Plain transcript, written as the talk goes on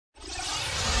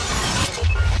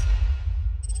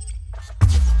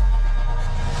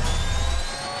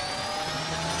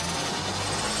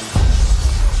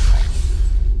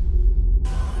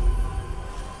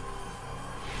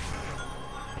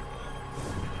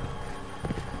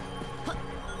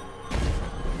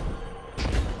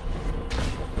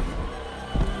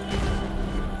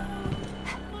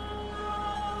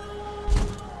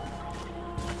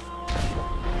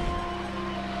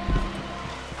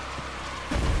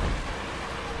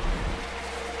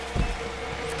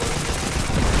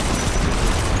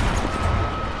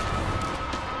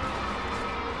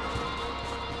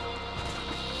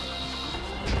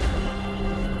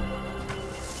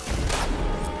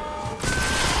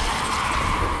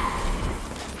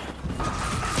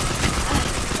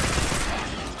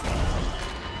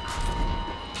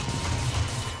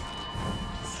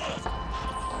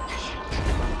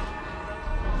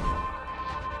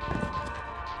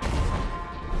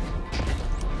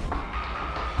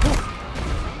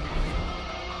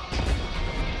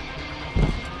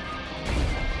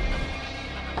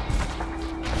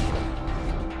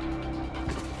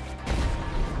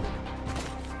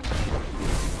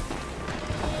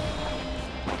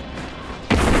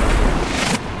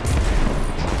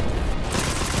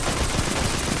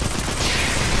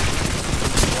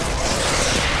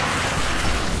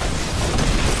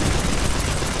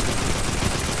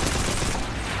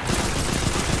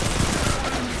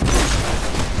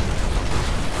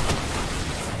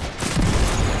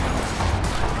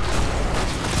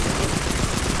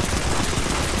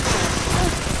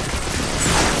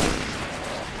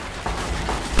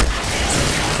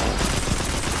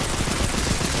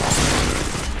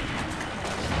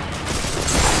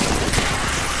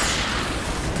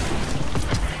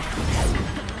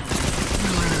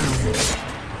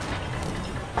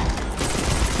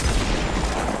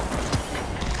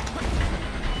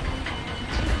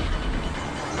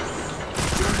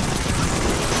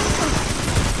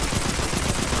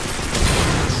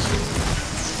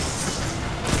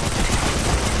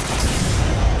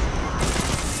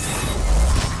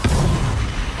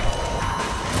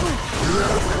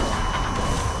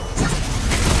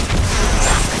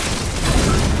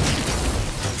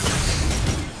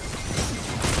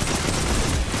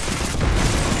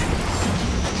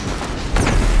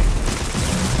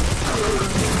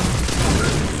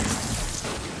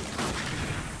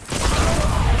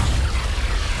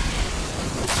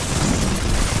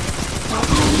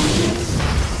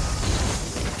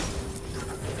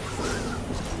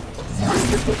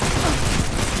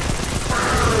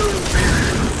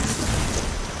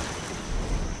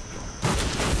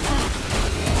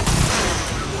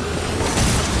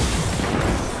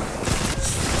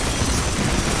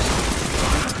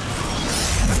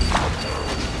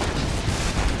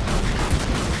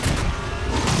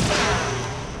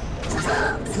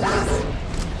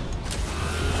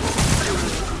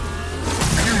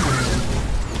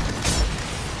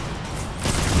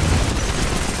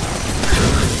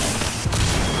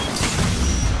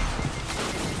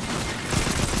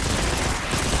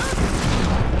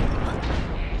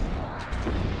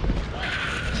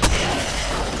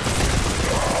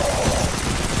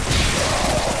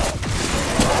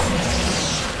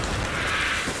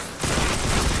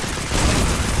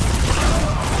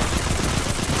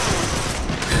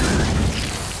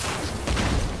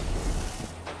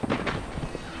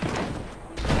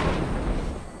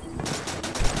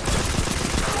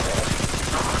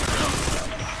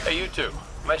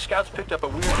My scouts picked up a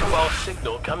weird cabal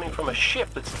signal coming from a ship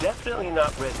that's definitely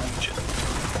not Red Legion.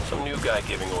 Some new guy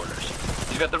giving orders.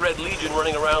 He's got the Red Legion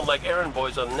running around like errand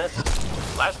boys on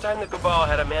Nessus. Last time the cabal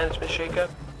had a management shakeup,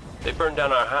 they burned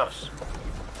down our house.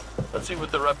 Let's see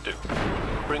what they're up to.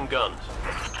 Bring guns.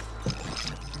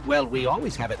 Well, we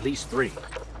always have at least 3.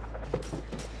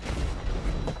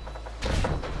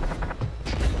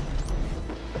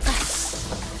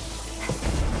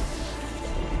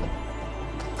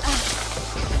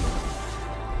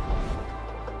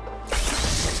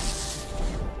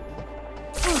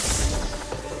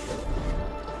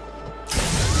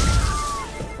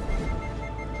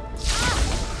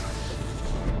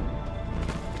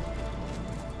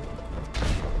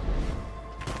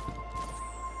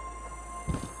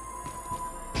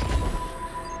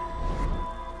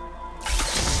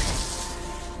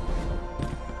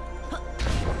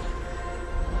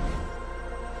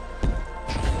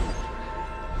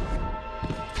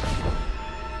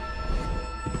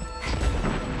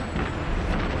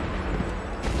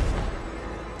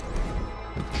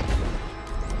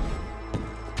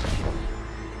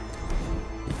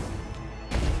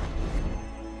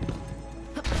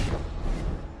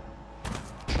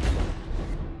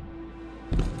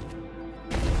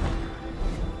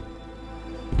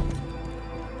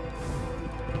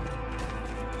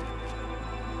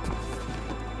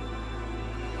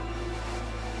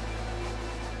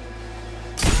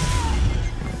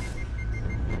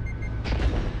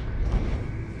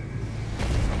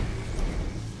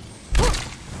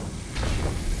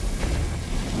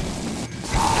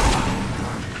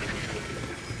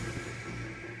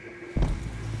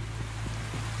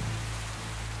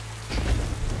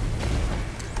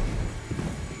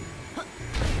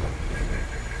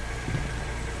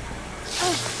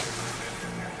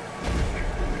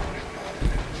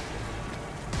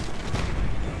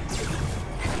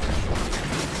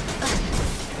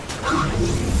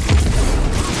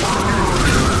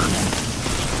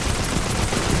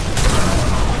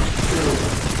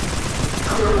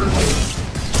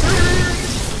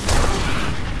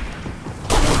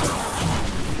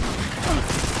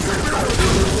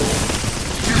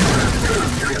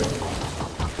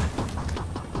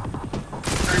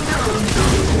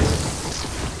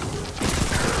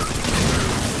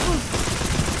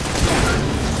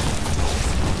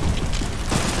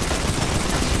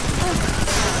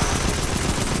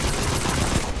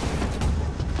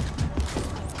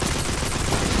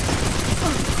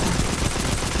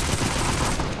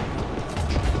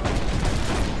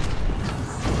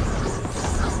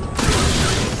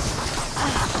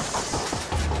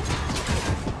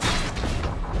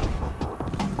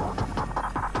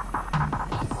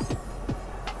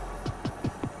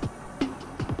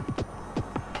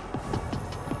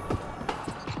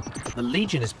 The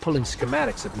Legion is pulling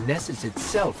schematics of Nessus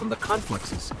itself from the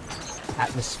complexes.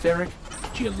 Atmospheric,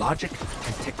 geologic,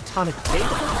 and tectonic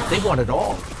data. They want it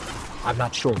all. I'm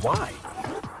not sure why.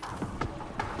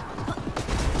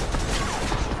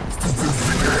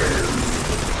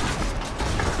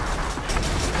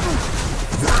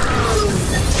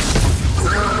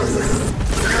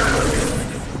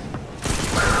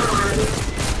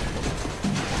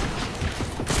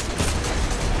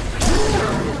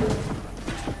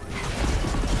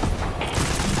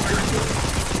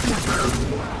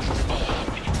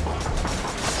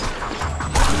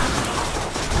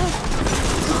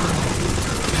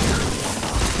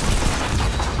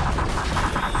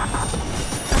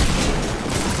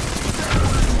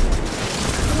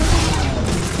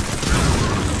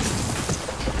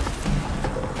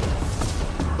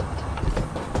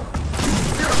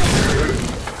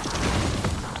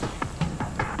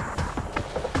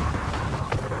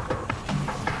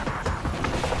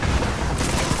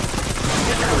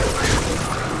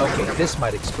 This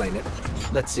might explain it.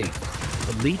 Let's see.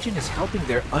 The Legion is helping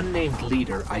their unnamed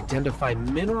leader identify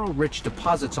mineral-rich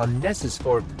deposits on Nessus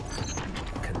for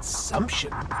consumption.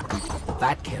 Well,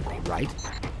 that can't be right.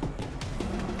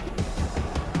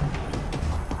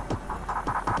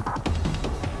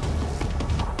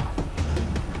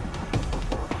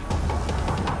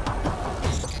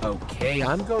 Okay,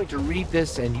 I'm going to read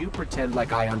this and you pretend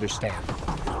like I understand.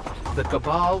 The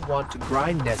Cabal want to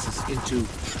grind Nessus into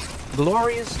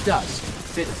glorious dust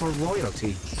fit for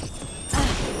royalty.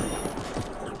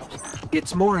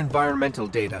 It's more environmental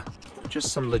data.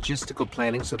 Just some logistical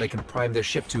planning so they can prime their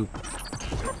ship to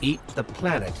eat the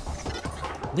planet.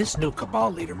 This new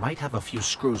Cabal leader might have a few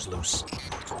screws loose.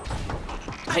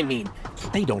 I mean,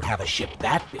 they don't have a ship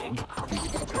that big,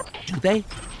 do they?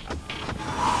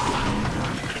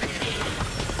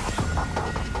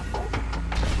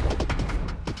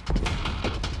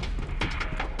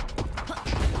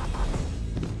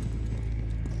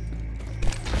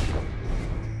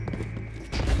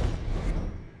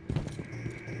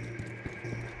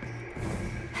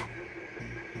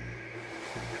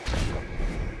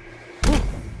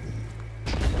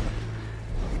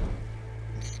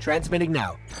 Transmitting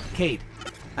now. Cade,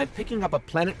 I'm picking up a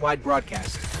planet-wide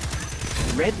broadcast.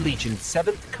 Red Legion's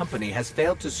 7th Company has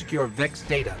failed to secure Vex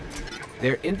data.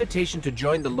 Their invitation to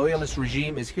join the Loyalist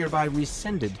regime is hereby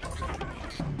rescinded.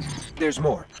 There's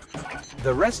more.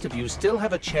 The rest of you still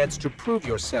have a chance to prove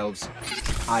yourselves.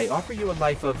 I offer you a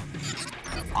life of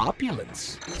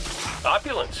opulence.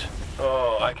 Opulence?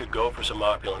 Oh, I could go for some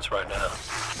opulence right now.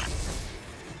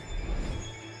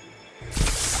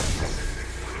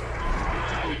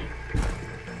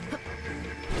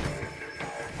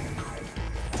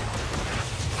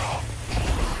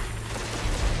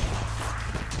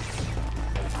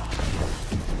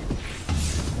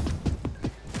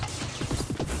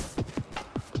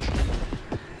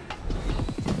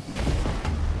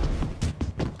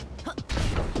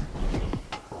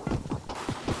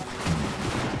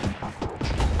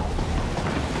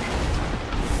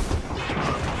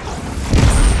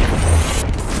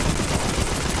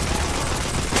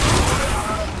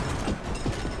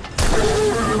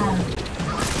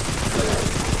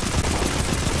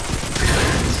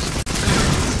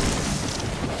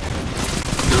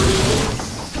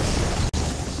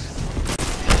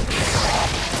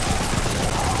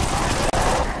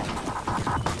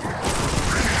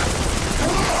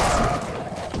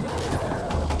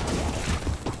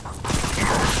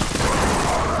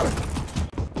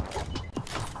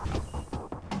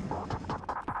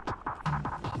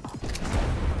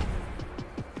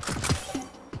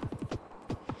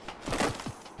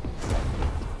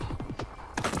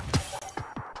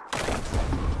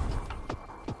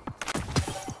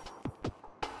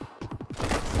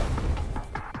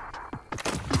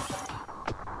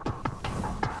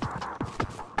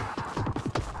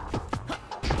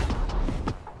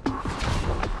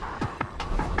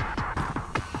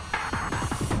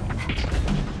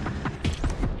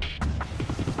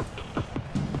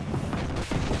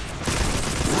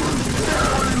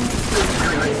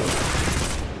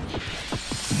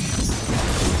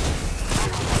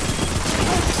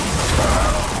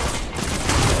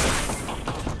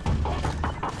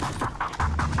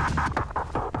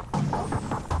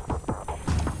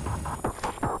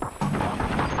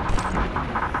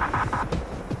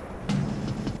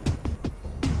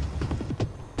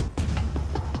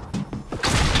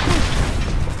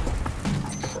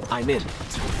 I'm in.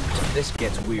 This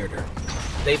gets weirder.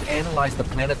 They've analyzed the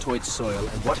planetoid soil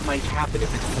and what might happen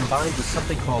if it's combined with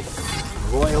something called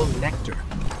royal nectar.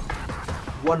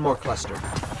 One more cluster.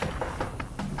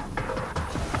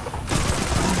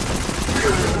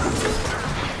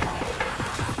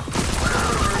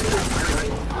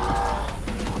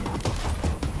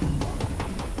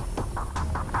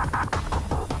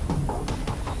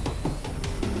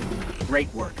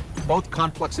 Great work. Both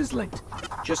confluxes linked.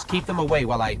 Just keep them away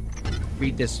while I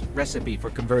read this recipe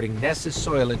for converting Nessus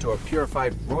soil into a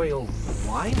purified royal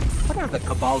wine? What are the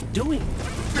Cabal doing?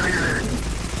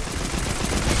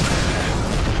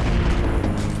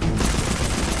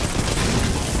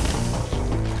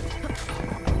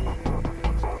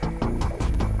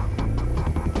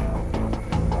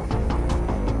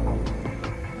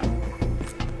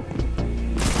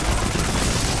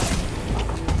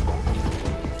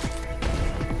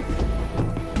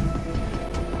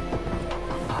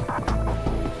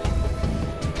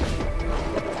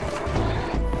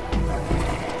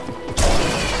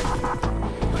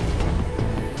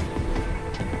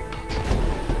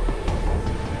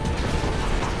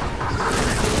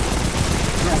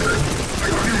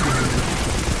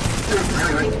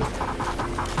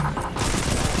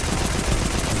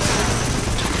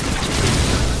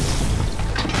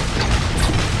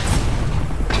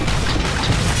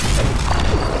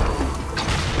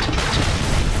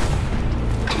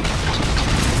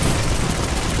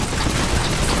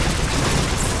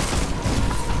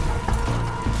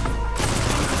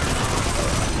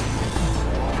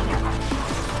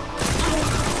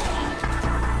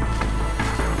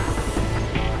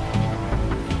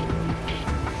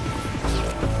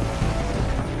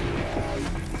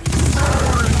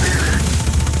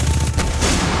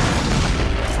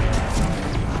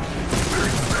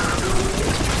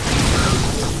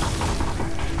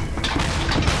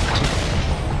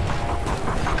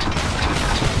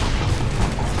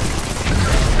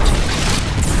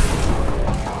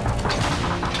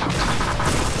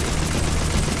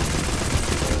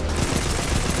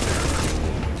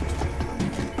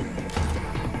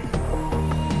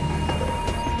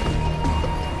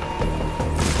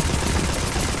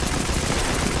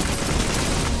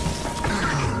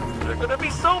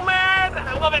 me so mad!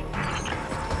 I love it!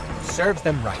 Serves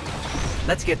them right.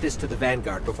 Let's get this to the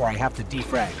Vanguard before I have to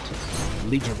defrag. The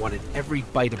Legion wanted every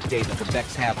byte of data the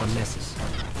Vex have on Nessus.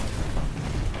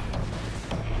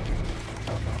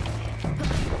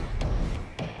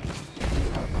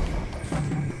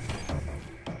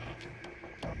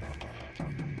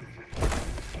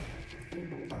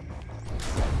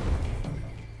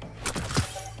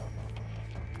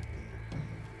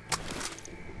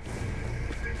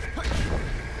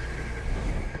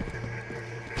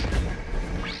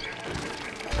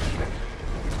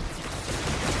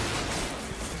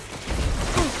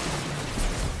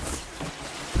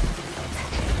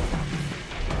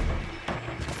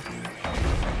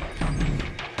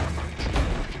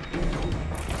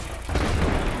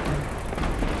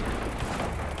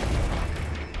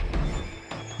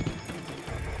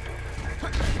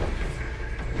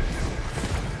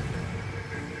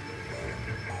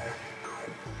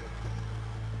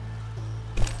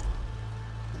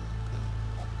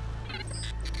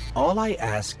 All I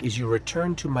ask is you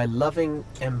return to my loving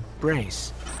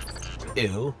embrace.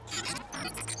 Ew.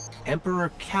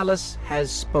 Emperor Callus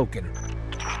has spoken.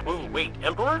 Ooh, wait,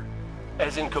 Emperor?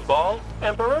 As in Cabal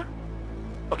Emperor?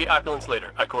 Okay, opulence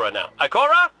later. Ikora now.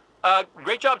 Ikora!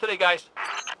 Great job today, guys.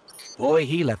 Boy,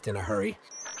 he left in a hurry.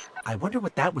 I wonder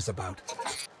what that was about.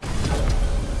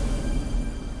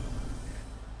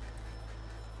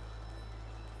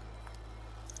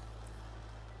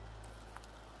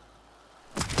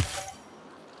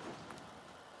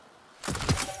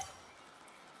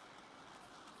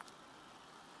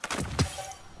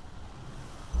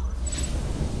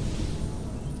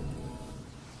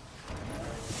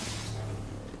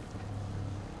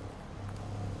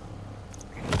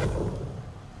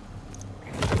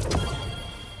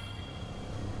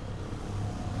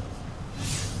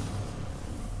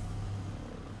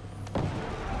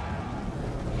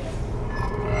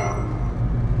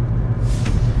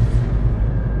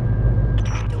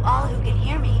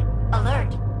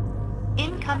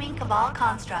 Cabal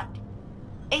construct.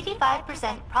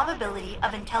 85% probability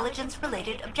of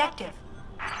intelligence-related objective.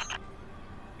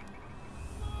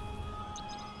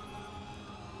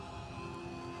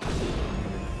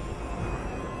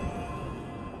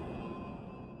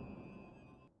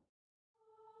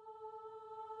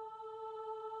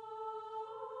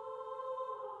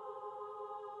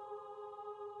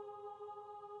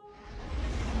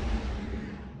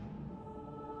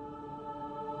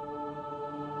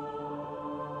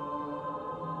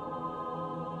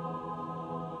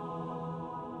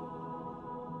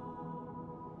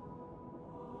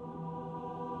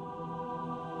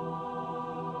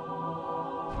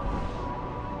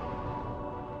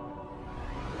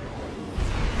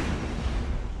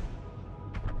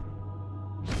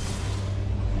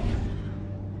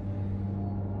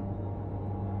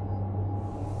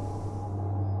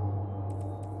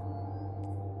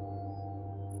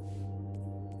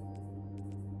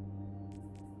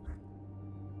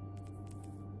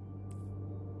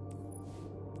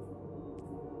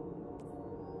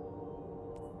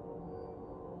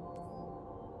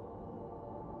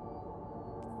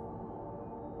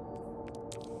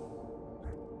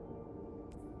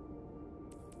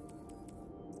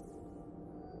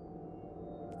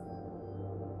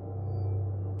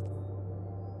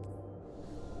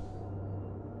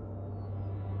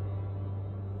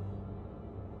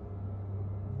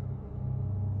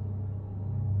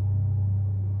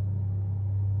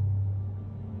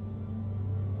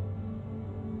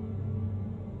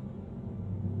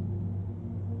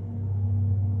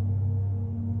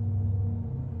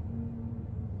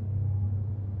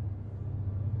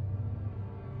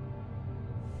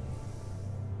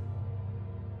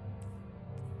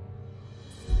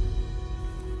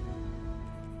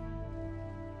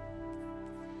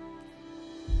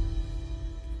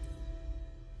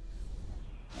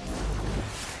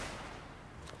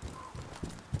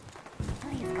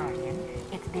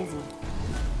 It's busy.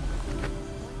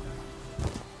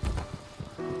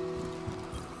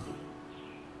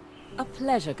 A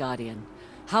pleasure, Guardian.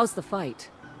 How's the fight?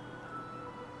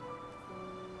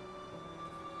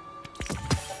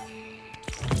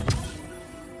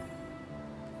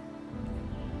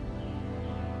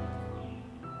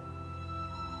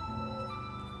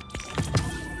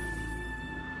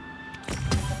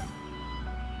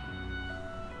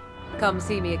 Come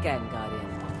see me again, Guardian.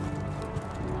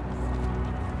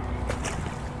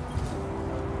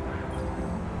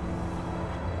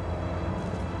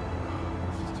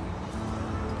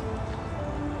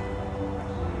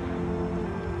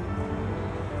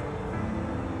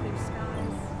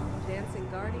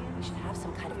 We should have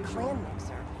some kind of clan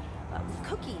mixer. With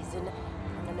cookies and... No.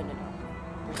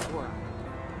 Work.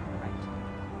 Right.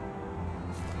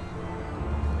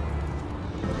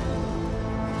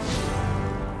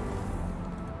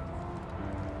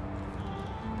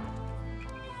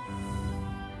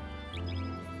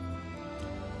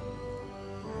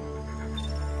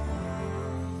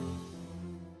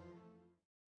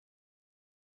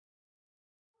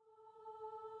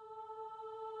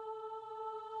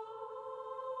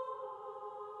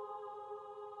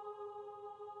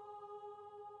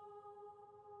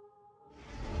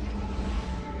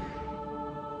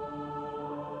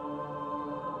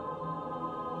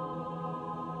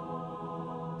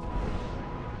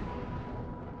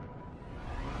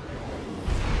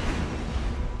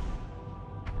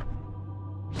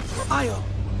 Io!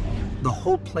 The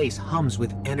whole place hums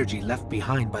with energy left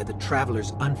behind by the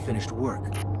Traveler's unfinished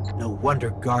work. No wonder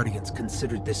Guardians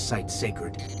considered this site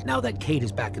sacred, now that Kate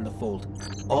is back in the fold.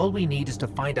 All we need is to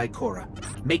find Ikora,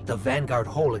 make the Vanguard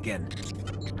whole again,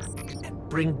 and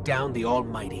bring down the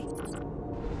Almighty.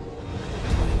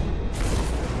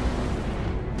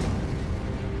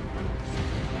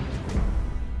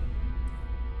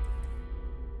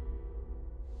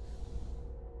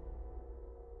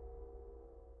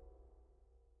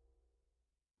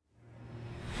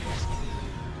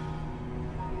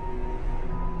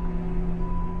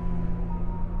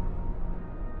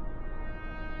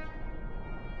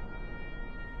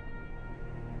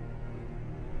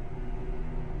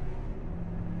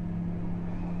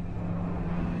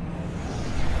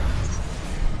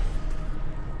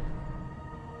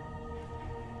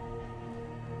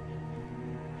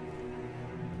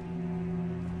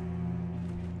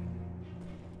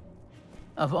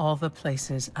 Of all the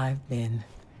places I've been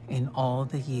in all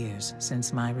the years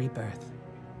since my rebirth,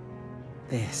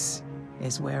 this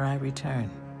is where I return.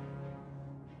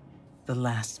 The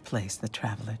last place the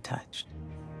Traveler touched.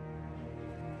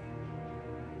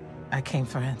 I came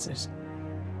for answers.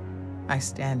 I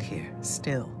stand here,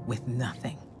 still with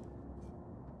nothing.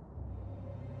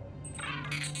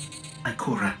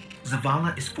 Ikora,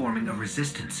 Zavala is forming a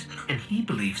resistance, and he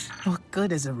believes... What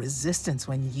good is a resistance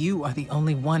when you are the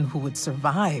only one who would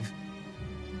survive?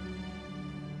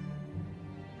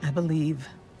 I believe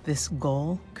this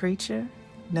Ghoul creature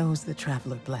knows the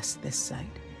Traveler blessed this site.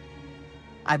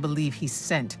 I believe he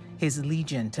sent his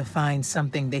Legion to find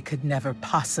something they could never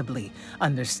possibly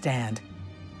understand.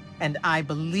 And I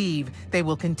believe they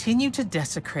will continue to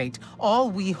desecrate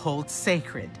all we hold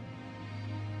sacred.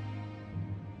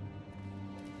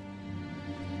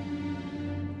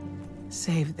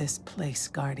 Save this place,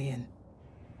 Guardian.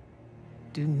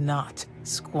 Do not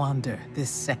squander this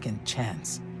second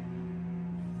chance.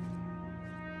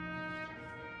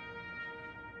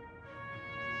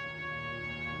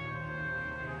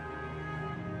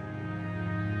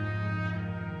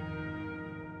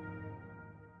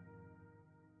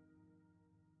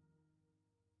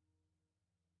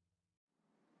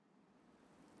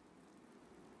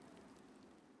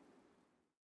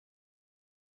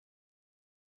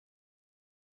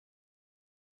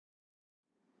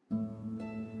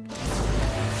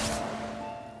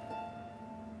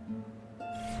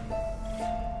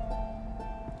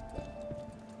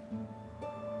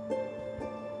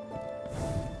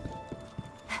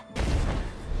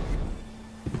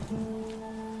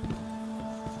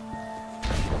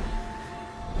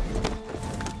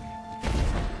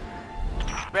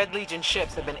 Red Legion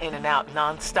ships have been in and out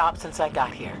non-stop since I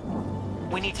got here.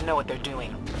 We need to know what they're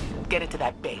doing. Get into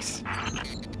that base.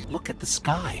 Look at the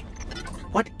sky.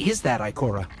 What is that,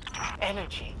 Ikora?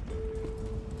 Energy.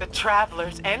 The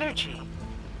Traveler's energy.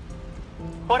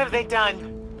 What have they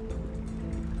done?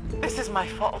 This is my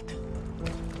fault.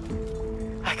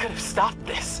 I could have stopped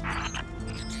this.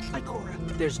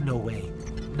 Ikora, there's no way.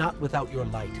 Not without your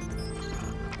light.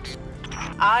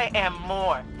 I am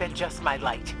more than just my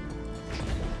light.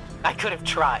 I could have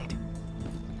tried.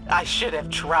 I should have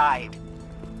tried.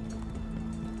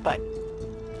 But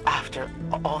after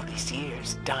all these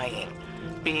years dying,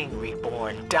 being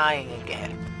reborn, dying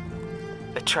again,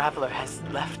 the Traveler has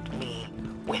left me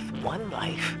with one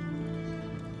life.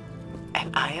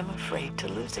 And I am afraid to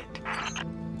lose it.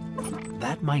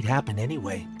 That might happen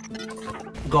anyway.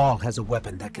 Gaul has a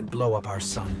weapon that can blow up our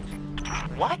sun.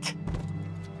 What?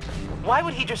 Why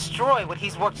would he destroy what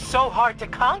he's worked so hard to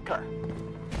conquer?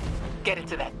 Get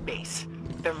into that base.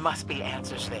 There must be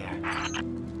answers there.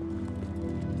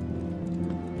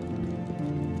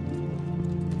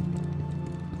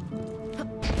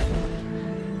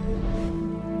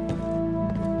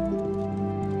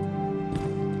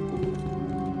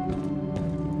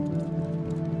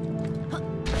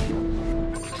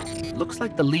 Looks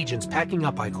like the Legion's packing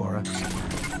up, Ikora.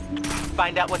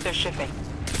 Find out what they're shipping.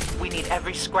 We need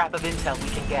every scrap of intel we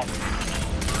can get.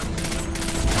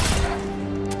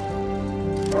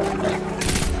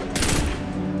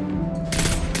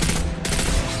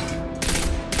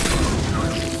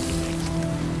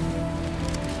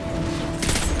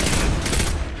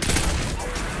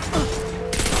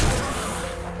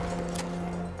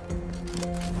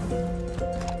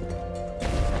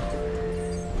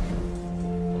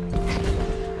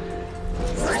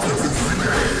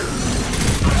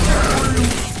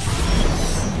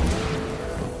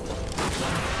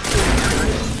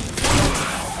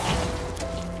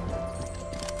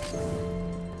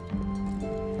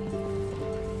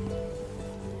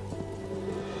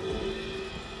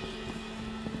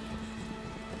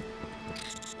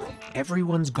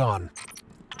 Everyone's gone.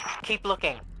 Keep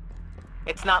looking.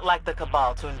 It's not like the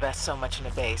Cabal to invest so much in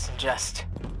a base and just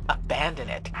abandon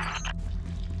it.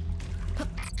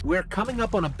 We're coming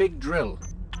up on a big drill.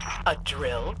 A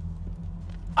drill?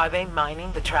 Are they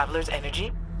mining the Traveler's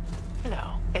energy?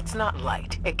 No, it's not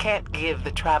light. It can't give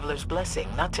the Traveler's blessing.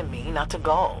 Not to me, not to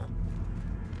Gaul.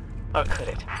 Or could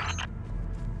it?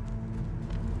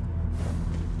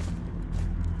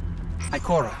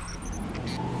 Ikora,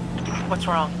 What's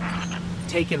wrong?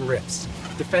 Taken rips.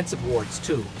 Defensive wards,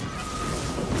 too.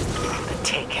 The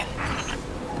Taken.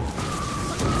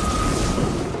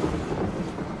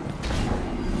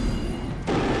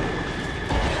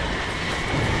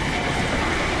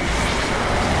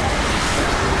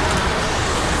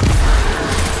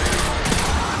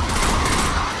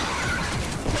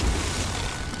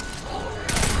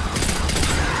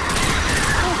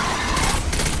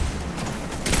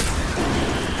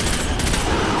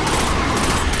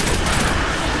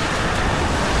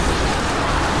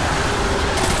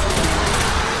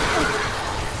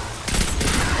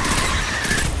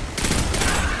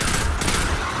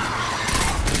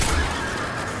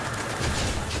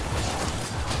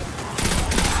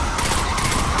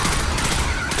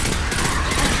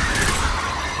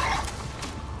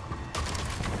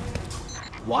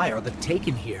 Why are the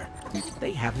Taken here?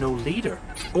 They have no leader.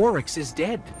 Oryx is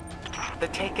dead. The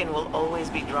Taken will always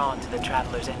be drawn to the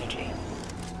Traveler's energy.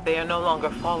 They are no longer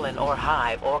Fallen or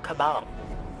Hive or Cabal.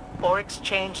 Oryx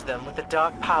changed them with the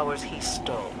dark powers he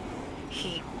stole.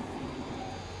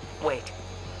 Wait.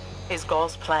 Is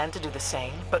Gaul's plan to do the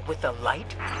same, but with the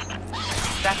light?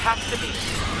 That has to be.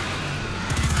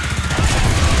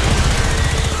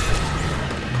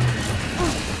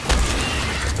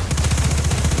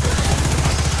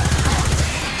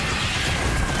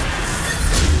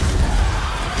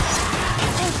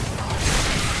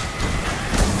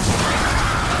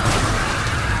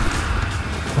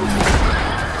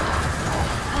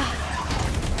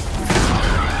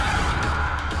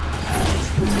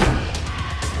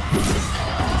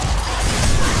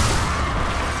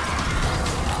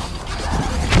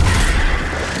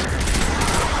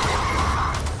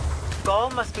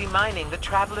 Must be mining the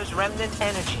Traveler's remnant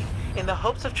energy in the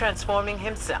hopes of transforming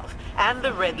himself and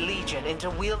the Red Legion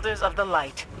into wielders of the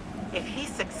light. If he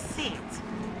succeeds,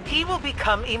 he will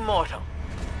become immortal,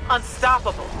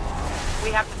 unstoppable. We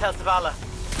have to tell Zavala.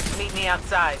 Meet me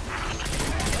outside.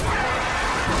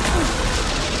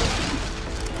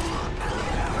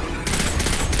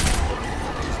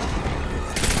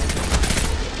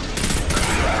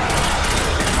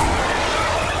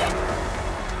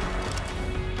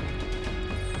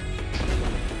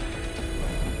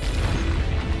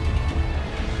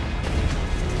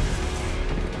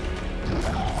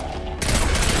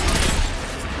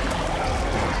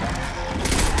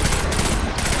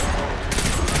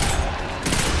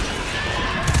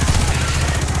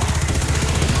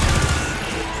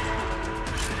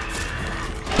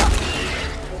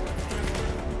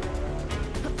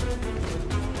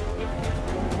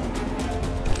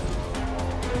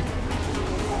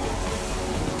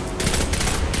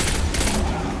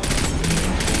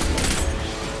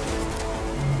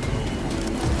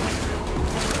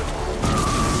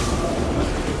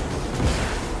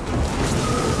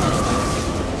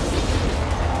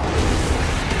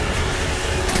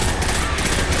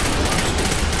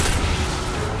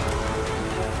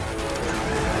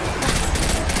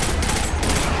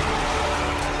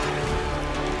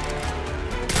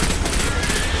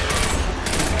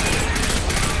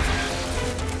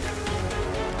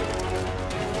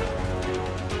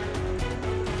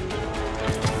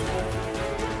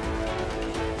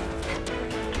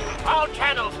 All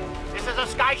channels, this is a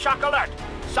Skyshock alert.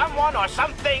 Someone or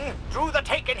something drew the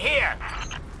Taken here.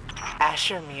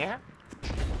 Asher Mir?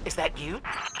 Is that you?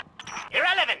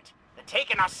 Irrelevant. The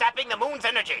Taken are sapping the moon's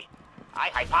energy. I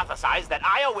hypothesize that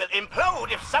Io will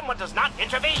implode if someone does not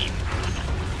intervene.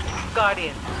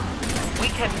 Guardian, We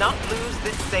cannot lose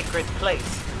this sacred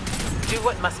place. Do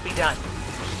what must be done.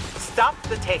 Stop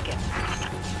the Taken.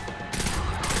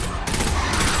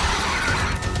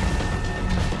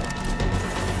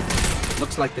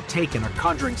 Looks like the Taken are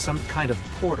conjuring some kind of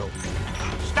portal.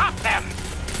 Stop them!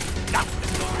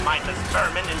 Doubtless those mindless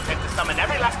vermin intend to summon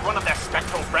every last one of their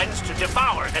spectral friends to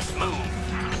devour this moon.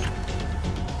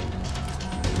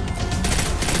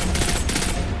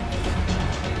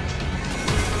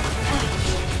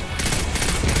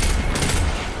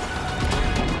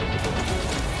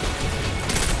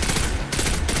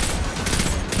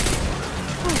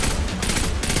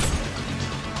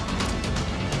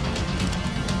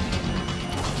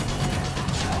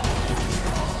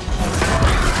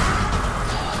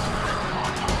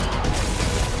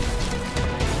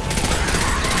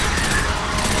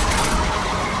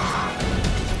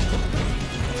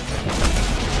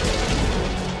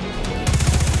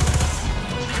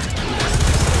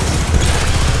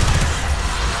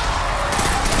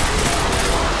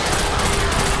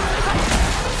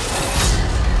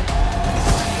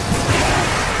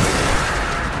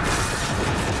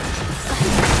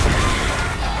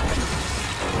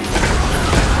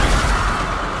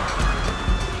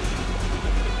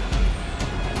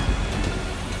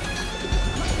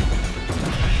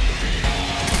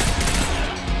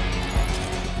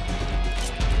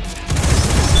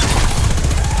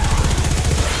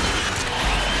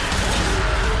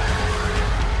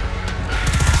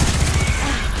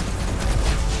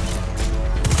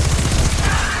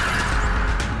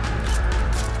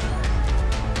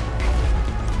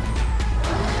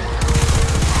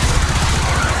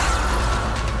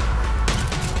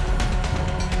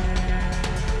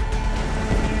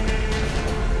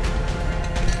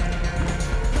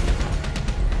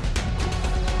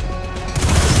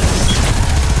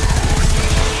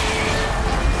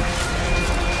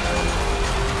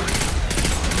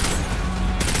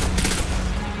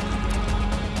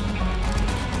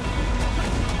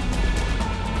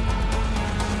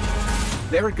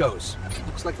 There it goes.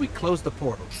 Looks like we closed the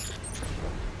portal.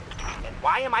 And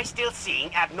why am I still seeing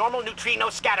abnormal neutrino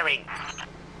scattering?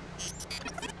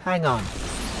 Hang on.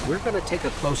 We're gonna take a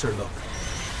closer look.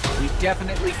 We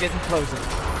definitely didn't close it.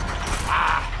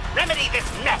 Ah, remedy this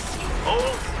mess, you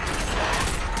fools!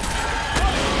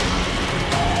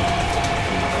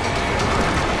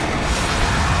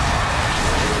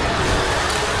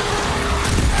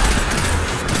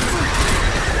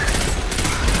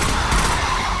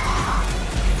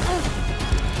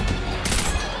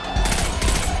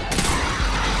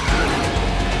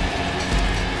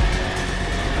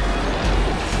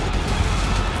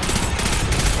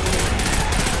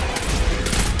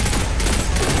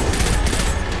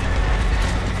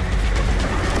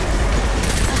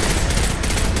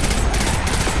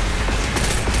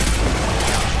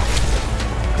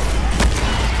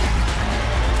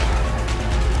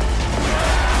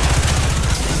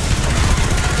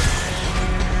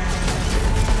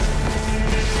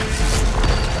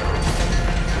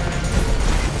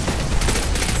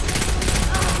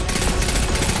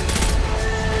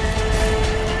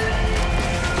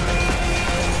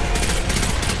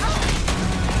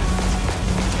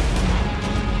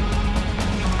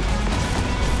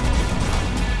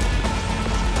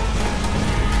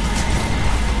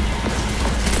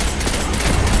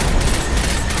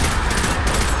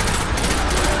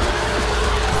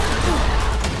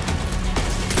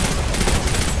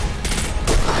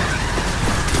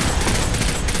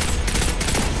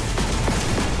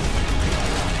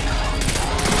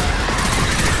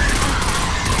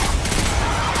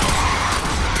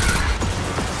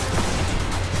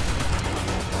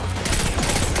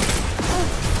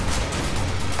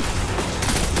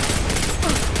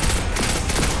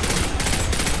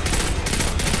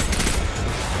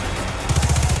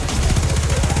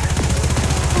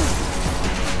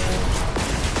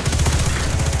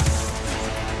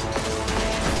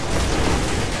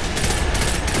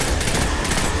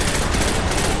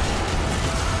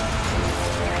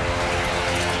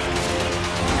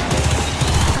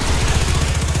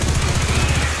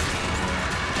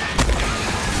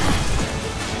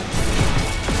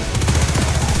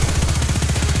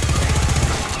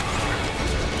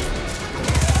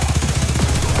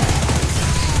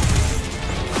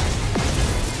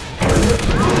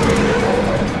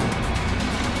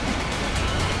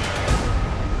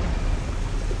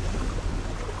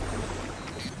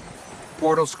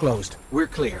 Portal's closed. We're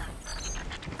clear.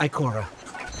 Ikora,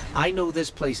 I know this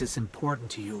place is important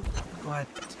to you, but...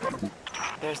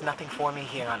 There's nothing for me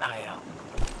here on Io.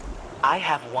 I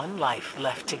have one life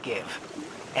left to give,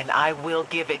 and I will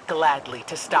give it gladly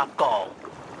to stop Gaul.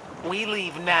 We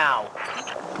leave now.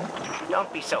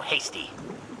 Don't be so hasty.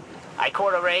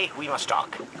 Ikora Ray, we must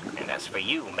talk. And as for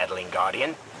you, meddling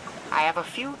Guardian, I have a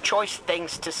few choice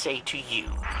things to say to you.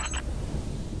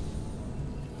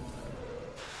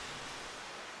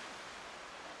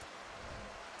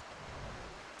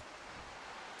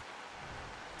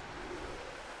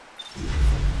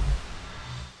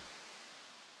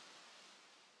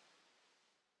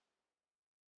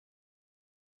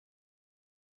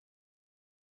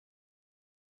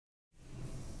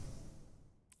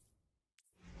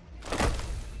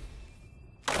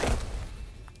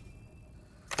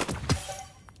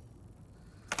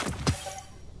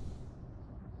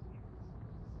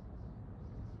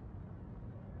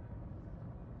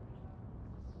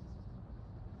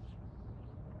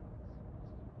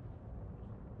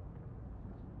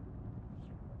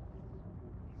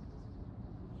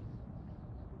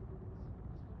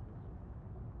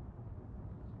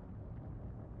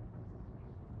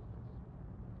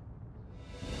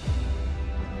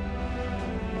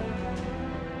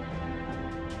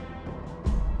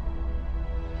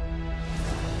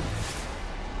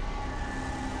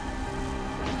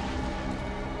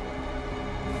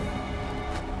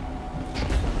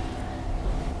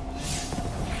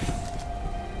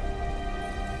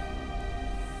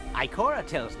 Ikora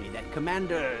tells me that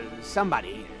Commander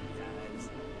somebody,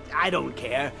 I don't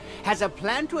care, has a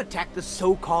plan to attack the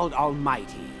so-called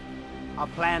Almighty. A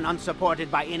plan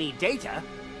unsupported by any data.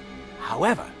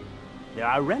 However, there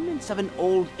are remnants of an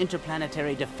old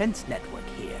interplanetary defense network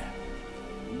here.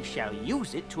 We shall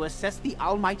use it to assess the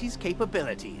Almighty's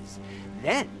capabilities.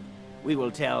 Then, we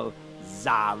will tell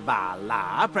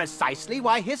Zavala precisely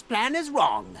why his plan is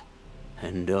wrong.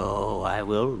 And oh, I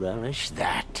will relish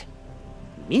that.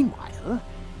 Meanwhile,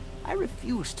 I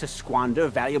refuse to squander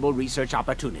valuable research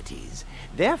opportunities.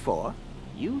 Therefore,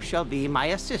 you shall be my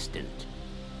assistant.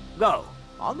 Go.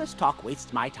 All this talk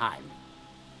wastes my time.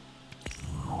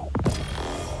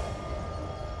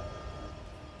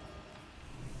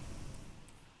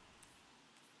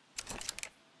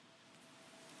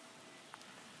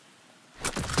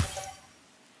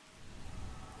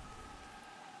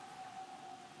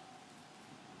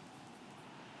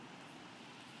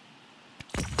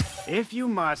 If you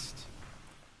must.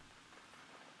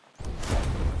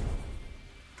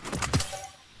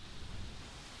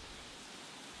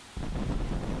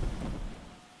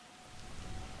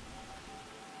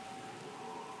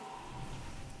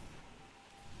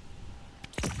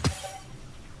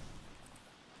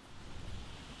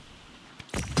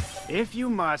 If you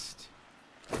must.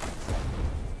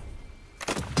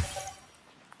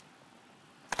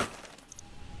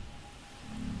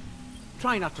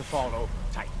 Try not to fall over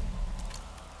tight.